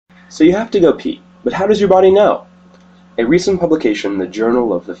So you have to go pee, but how does your body know? A recent publication in the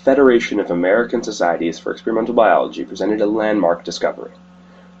Journal of the Federation of American Societies for Experimental Biology presented a landmark discovery.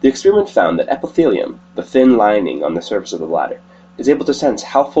 The experiment found that epithelium, the thin lining on the surface of the bladder, is able to sense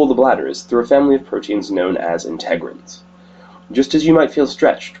how full the bladder is through a family of proteins known as integrins. Just as you might feel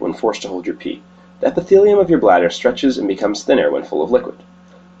stretched when forced to hold your pee, the epithelium of your bladder stretches and becomes thinner when full of liquid.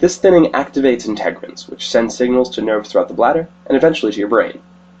 This thinning activates integrins, which send signals to nerves throughout the bladder and eventually to your brain.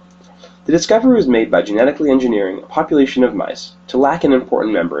 The discovery was made by genetically engineering a population of mice to lack an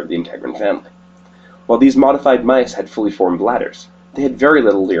important member of the integrin family. While these modified mice had fully formed bladders, they had very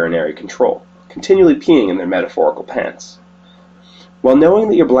little urinary control, continually peeing in their metaphorical pants. While knowing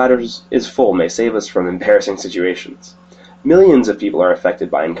that your bladder is full may save us from embarrassing situations, millions of people are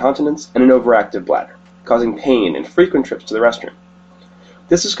affected by incontinence and an overactive bladder, causing pain and frequent trips to the restroom.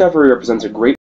 This discovery represents a great